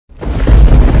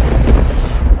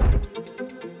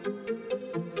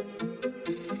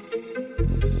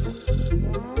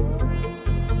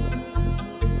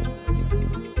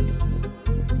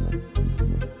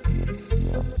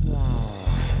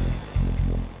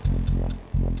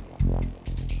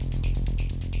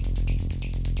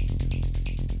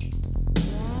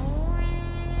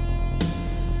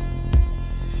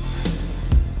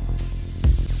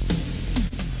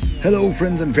Hello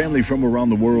friends and family from around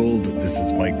the world, this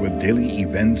is Mike with Daily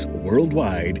Events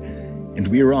Worldwide, and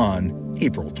we are on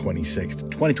April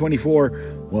 26th,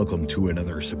 2024. Welcome to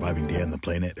another surviving day on the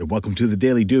planet, and welcome to the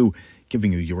Daily Do,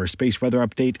 giving you your space weather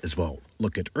update as well.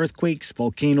 Look at earthquakes,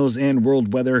 volcanoes, and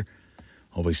world weather.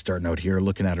 Always starting out here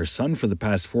looking at our sun for the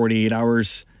past 48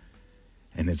 hours,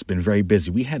 and it's been very busy.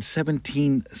 We had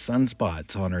 17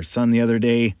 sunspots on our sun the other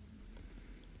day.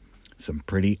 Some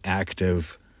pretty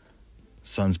active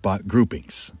sunspot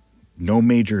groupings. No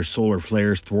major solar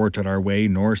flares thwarted our way,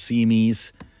 nor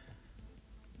CMEs.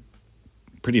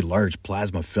 Pretty large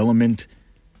plasma filament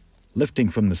lifting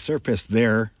from the surface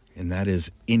there, and that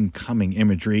is incoming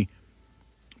imagery.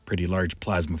 Pretty large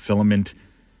plasma filament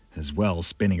as well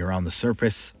spinning around the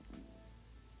surface.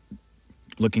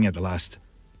 Looking at the last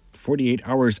 48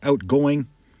 hours outgoing,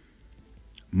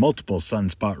 multiple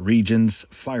sunspot regions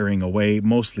firing away,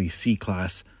 mostly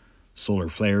C-class solar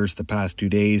flares the past 2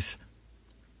 days.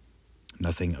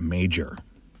 Nothing major.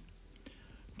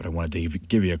 But I wanted to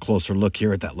give you a closer look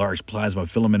here at that large plasma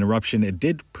filament eruption. It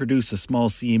did produce a small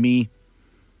CME,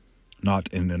 not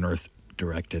in an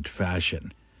Earth-directed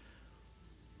fashion.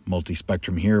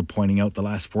 Multi-spectrum here pointing out the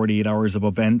last 48 hours of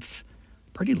events.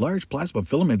 Pretty large plasma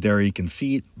filament there. You can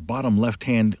see bottom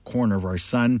left-hand corner of our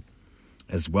sun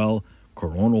as well.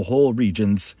 Coronal hole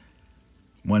regions.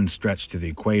 One stretched to the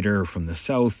equator from the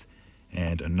south,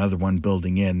 and another one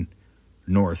building in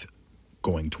north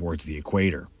going towards the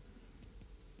equator.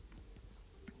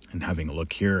 And having a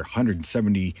look here,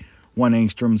 171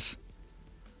 angstroms.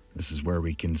 This is where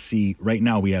we can see, right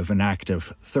now we have an active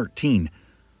 13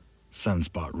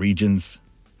 sunspot regions,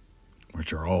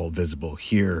 which are all visible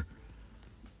here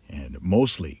and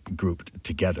mostly grouped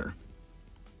together.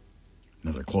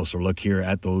 Another closer look here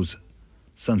at those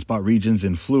sunspot regions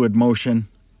in fluid motion.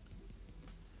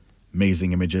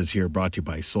 Amazing images here brought to you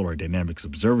by Solar Dynamics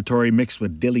Observatory, mixed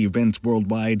with daily events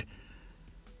worldwide.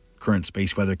 Current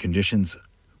space weather conditions.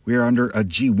 We are under a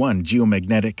G1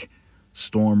 geomagnetic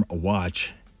storm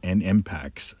watch, and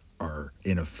impacts are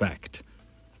in effect.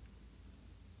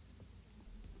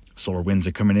 Solar winds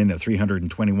are coming in at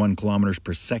 321 kilometers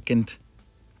per second.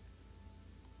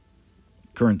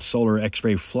 Current solar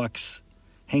X-ray flux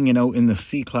hanging out in the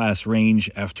C-class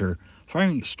range after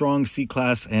firing strong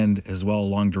C-class and as well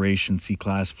long-duration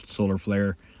C-class solar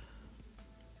flare.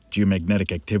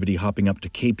 Geomagnetic activity hopping up to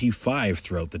KP5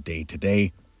 throughout the day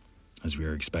today, as we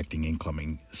are expecting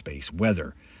incoming space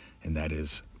weather. And that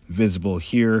is visible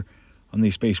here on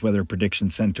the Space Weather Prediction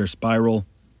Center spiral.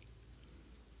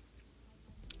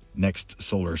 Next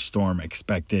solar storm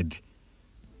expected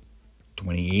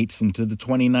 28th into the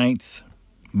 29th.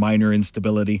 Minor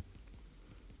instability.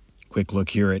 Quick look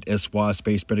here at ISWA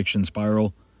Space Prediction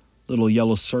Spiral. Little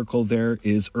yellow circle there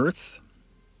is Earth.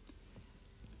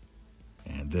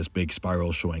 And this big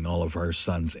spiral showing all of our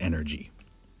sun's energy.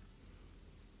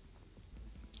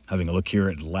 Having a look here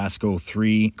at LASCO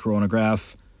 3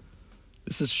 coronagraph.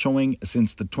 This is showing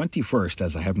since the 21st,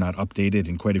 as I have not updated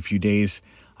in quite a few days.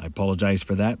 I apologize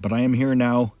for that, but I am here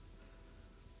now,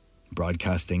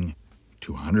 broadcasting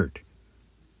to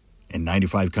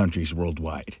 195 countries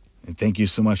worldwide. And thank you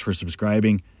so much for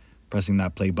subscribing, pressing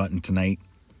that play button tonight.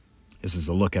 This is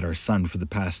a look at our sun for the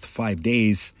past 5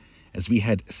 days, as we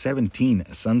had 17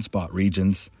 sunspot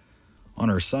regions on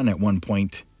our sun at one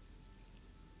point.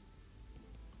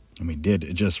 And we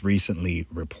did just recently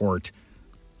report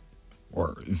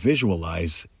or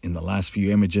visualize in the last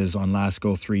few images on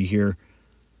LASCO 3 here,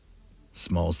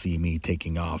 small CME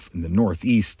taking off in the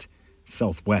northeast,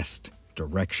 southwest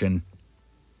direction,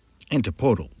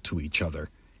 antipodal to each other.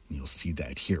 And you'll see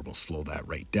that here. We'll slow that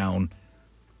right down.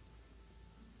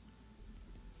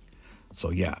 So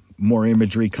yeah, more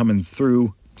imagery coming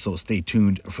through. So stay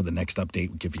tuned for the next update.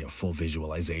 We'll give you a full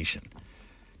visualization.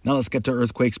 Now let's get to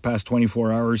earthquakes past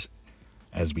 24 hours,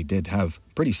 as we did have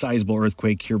pretty sizable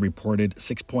earthquake here reported,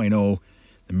 6.0,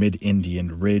 the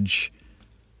mid-Indian ridge,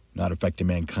 not affecting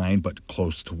mankind, but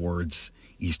close towards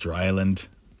Easter Island,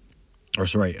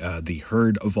 the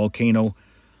Herd volcano.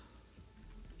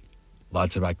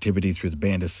 Lots of activity through the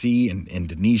Banda Sea in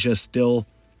Indonesia still.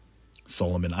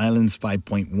 Solomon Islands,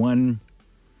 5.1.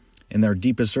 And their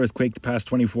deepest earthquake the past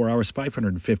 24 hours,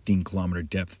 515 kilometer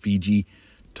depth, Fiji.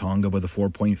 Tonga with a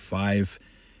 4.5.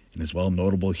 And as well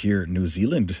notable here, New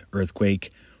Zealand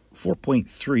earthquake,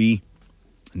 4.3.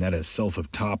 And that is south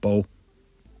of Taupo.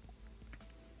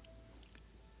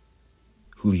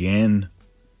 Hualien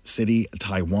City,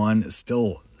 Taiwan,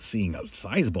 still seeing a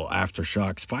sizable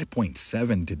aftershocks,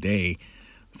 5.7 today,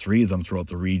 3 of them throughout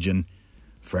the region.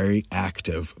 Very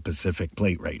active Pacific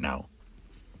plate right now.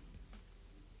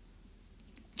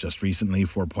 Just recently,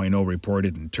 4.0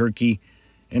 reported in Turkey,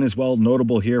 and as well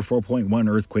notable here, 4.1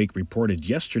 earthquake reported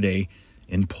yesterday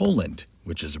in Poland,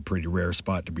 which is a pretty rare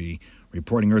spot to be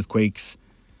reporting earthquakes,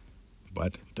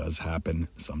 but does happen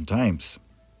sometimes.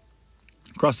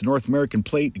 Across the North American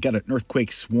plate, you got an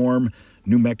earthquake swarm,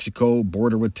 New Mexico,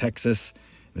 border with Texas.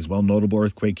 As well, notable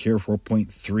earthquake here,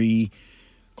 4.3,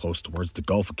 close towards the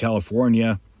Gulf of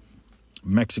California,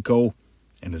 Mexico,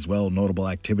 and as well, notable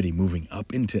activity moving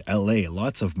up into LA.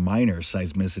 Lots of minor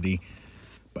seismicity,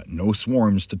 but no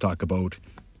swarms to talk about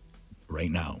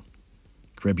right now.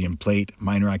 Caribbean plate,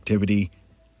 minor activity,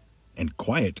 and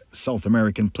quiet South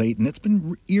American plate, and it's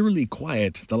been eerily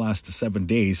quiet the last 7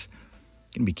 days.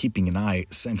 Going to be keeping an eye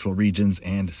central regions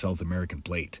and South American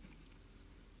plate.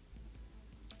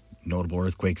 Notable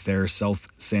earthquakes there, South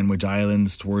Sandwich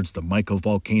Islands towards the Michael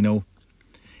volcano.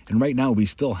 And right now we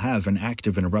still have an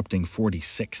active and erupting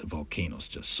 46 volcanoes,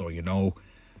 just so you know.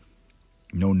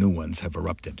 No new ones have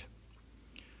erupted.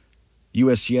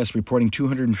 USGS reporting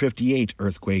 258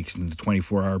 earthquakes in the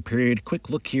 24-hour period. Quick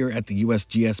look here at the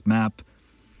USGS map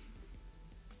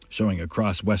showing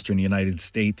across western United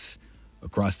States.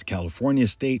 Across the California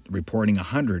state, reporting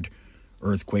 100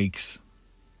 earthquakes.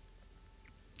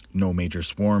 No major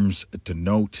swarms to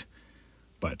note,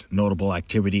 but notable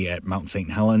activity at Mount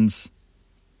St. Helens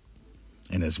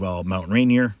and as well Mount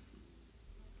Rainier.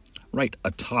 Right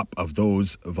atop of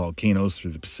those volcanoes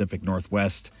through the Pacific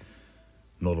Northwest.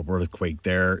 Notable earthquake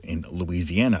there in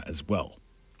Louisiana as well.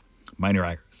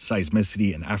 Minor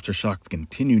seismicity and aftershocks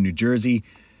continue in New Jersey,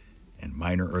 and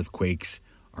minor earthquakes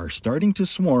are starting to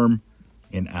swarm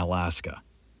in Alaska.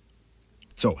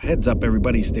 So heads up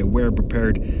everybody, stay aware,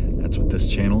 prepared. That's what this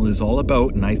channel is all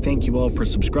about, and I thank you all for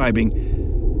subscribing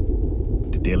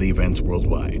to Daily Events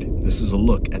Worldwide. This is a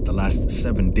look at the last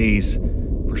 7 days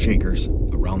for shakers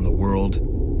around the world.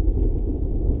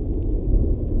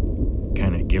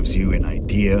 Kind of gives you an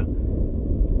idea,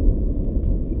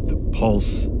 the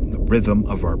pulse, the rhythm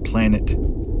of our planet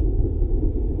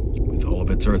with all of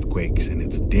its earthquakes and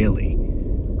its daily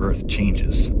earth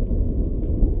changes.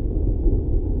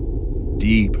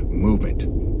 Deep movement,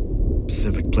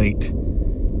 Pacific plate,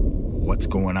 what's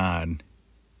going on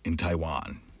in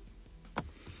Taiwan.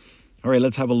 All right,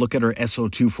 let's have a look at our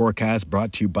SO2 forecast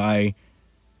brought to you by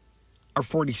our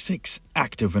 46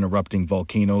 active and erupting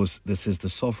volcanoes. This is the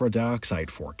sulfur dioxide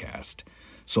forecast.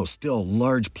 So still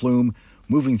large plume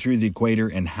moving through the equator,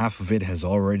 and half of it has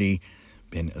already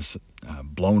been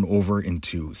blown over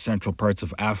into central parts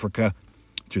of Africa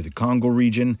through the Congo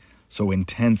region. So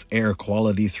intense air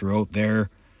quality throughout there,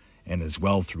 and as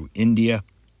well through India,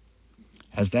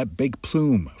 as that big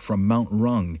plume from Mount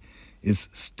Rung is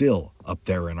still up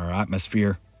there in our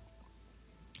atmosphere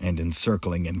and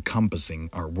encircling, encompassing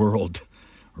our world,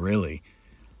 really.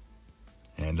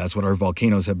 And that's what our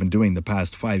volcanoes have been doing the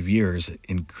past 5 years,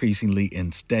 increasingly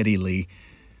and steadily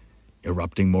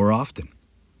erupting more often.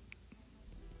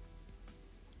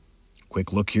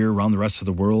 Quick look here around the rest of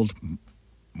the world.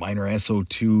 Minor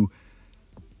SO2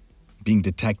 being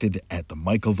detected at the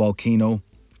Michael volcano,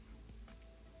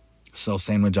 South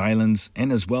Sandwich Islands,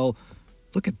 and as well,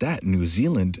 look at that, New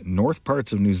Zealand, north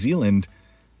parts of New Zealand,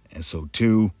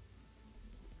 SO2.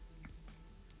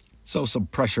 So some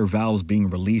pressure valves being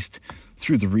released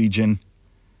through the region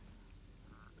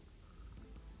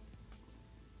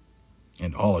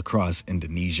and all across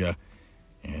Indonesia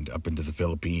and up into the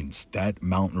Philippines. That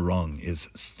Mount Rung is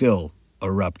still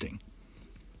erupting.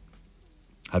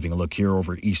 Having a look here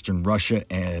over eastern Russia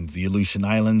and the Aleutian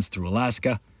Islands through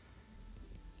Alaska.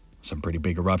 Some pretty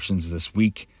big eruptions this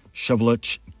week.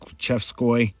 Sheveluch,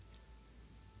 Kluchevskoy,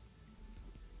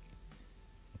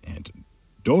 and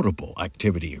notable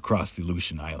activity across the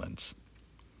Aleutian Islands.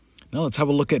 Now let's have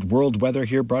a look at world weather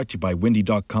here, brought to you by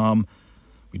windy.com.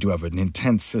 We do have an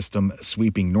intense system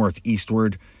sweeping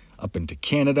northeastward up into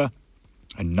Canada.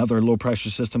 Another low-pressure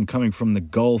system coming from the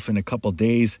Gulf in a couple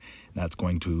days. That's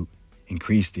going to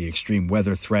increase the extreme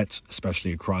weather threats,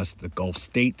 especially across the Gulf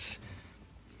states.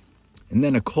 And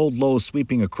then a cold low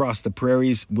sweeping across the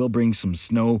prairies will bring some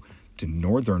snow to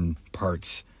northern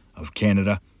parts of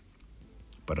Canada.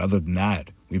 But other than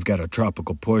that, we've got a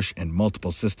tropical push and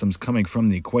multiple systems coming from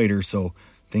the equator, so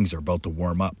things are about to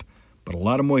warm up. But a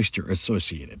lot of moisture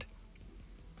associated.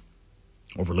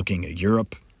 Overlooking at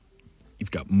Europe,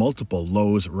 you've got multiple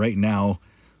lows right now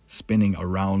spinning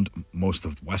around most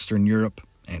of Western Europe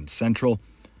and Central.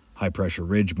 High pressure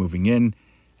ridge moving in,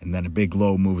 and then a big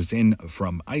low moves in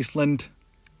from Iceland.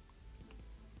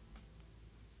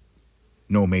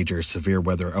 No major severe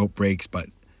weather outbreaks, but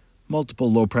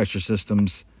multiple low pressure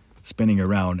systems spinning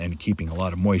around and keeping a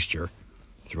lot of moisture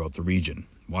throughout the region.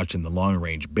 Watching the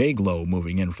long-range big low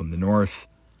moving in from the north,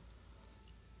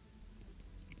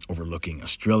 overlooking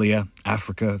Australia,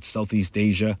 Africa, Southeast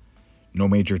Asia. No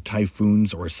major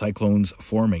typhoons or cyclones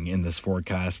forming in this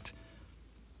forecast,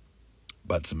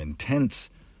 but some intense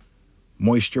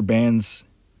moisture bands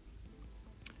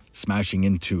smashing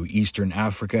into eastern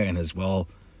Africa and as well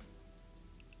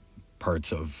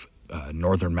parts of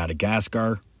northern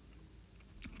Madagascar.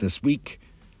 This week,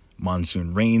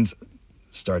 monsoon rains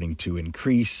starting to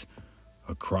increase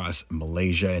across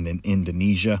Malaysia and in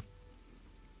Indonesia.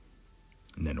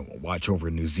 And then we'll watch over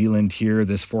New Zealand here,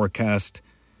 this forecast,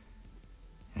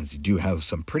 as you do have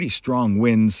some pretty strong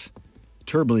winds,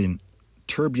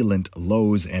 turbulent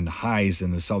lows and highs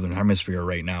in the southern hemisphere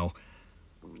right now.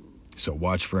 So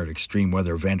watch for an extreme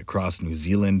weather event across New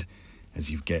Zealand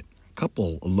as you get a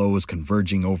couple lows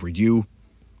converging over you.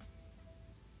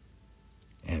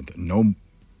 And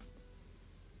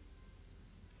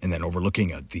then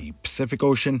overlooking at the Pacific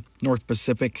Ocean, North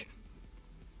Pacific.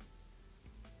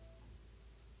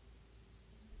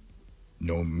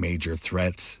 No major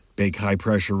threats. Big high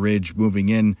pressure ridge moving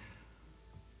in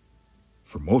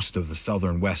for most of the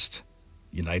southern west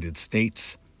United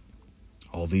States.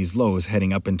 All these lows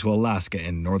heading up into Alaska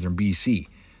and northern BC.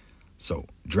 So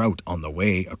drought on the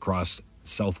way across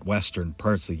southwestern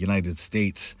parts of the United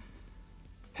States.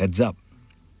 Heads up.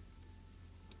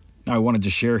 Now I wanted to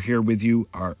share here with you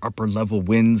our upper level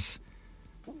winds.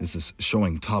 This is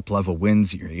showing top level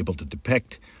winds you're able to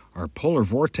depict. Our polar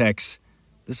vortex.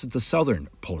 This is the southern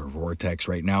polar vortex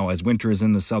right now as winter is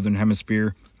in the southern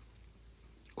hemisphere.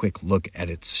 Quick look at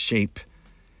its shape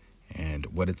and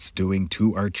what it's doing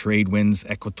to our trade winds,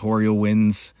 equatorial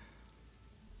winds,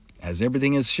 as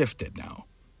everything is shifted now.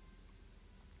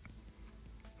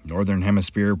 Northern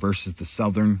hemisphere versus the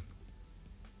southern.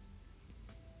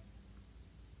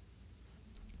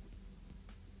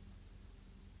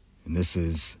 And this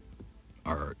is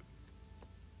our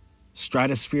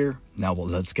stratosphere. Now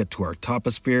let's get to our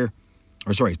toposphere.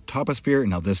 Toposphere.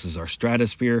 Now this is our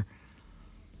stratosphere.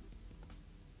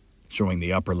 Showing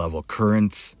the upper level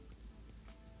currents.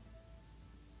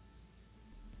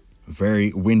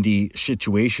 Very windy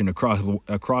situation across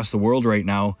the world right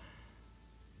now.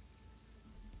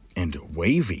 And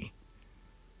wavy.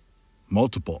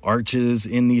 Multiple arches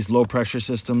in these low pressure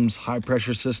systems, high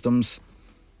pressure systems.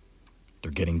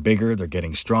 They're getting bigger, they're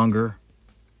getting stronger.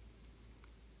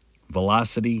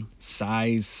 Velocity,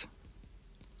 size.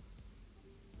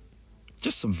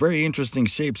 Just some very interesting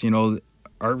shapes. You know,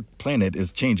 our planet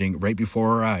is changing right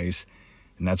before our eyes.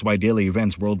 And that's why Daily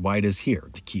Events Worldwide is here,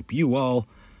 to keep you all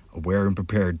aware and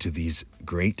prepared to these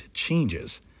great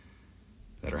changes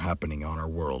that are happening on our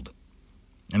world.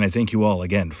 And I thank you all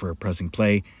again for pressing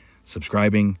play,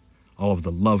 subscribing, all of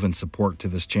the love and support to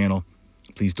this channel.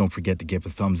 Please don't forget to give a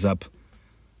thumbs up.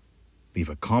 Leave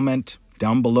a comment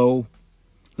down below.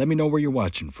 Let me know where you're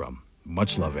watching from.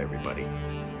 Much love, everybody.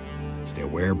 Stay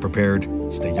aware, prepared,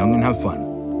 stay young and have fun,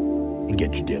 and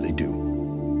get your daily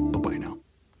due. Bye-bye now.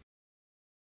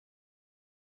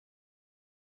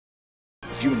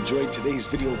 If you enjoyed today's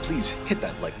video, please hit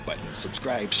that like button,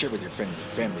 subscribe, share with your friends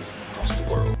and family from across the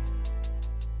world.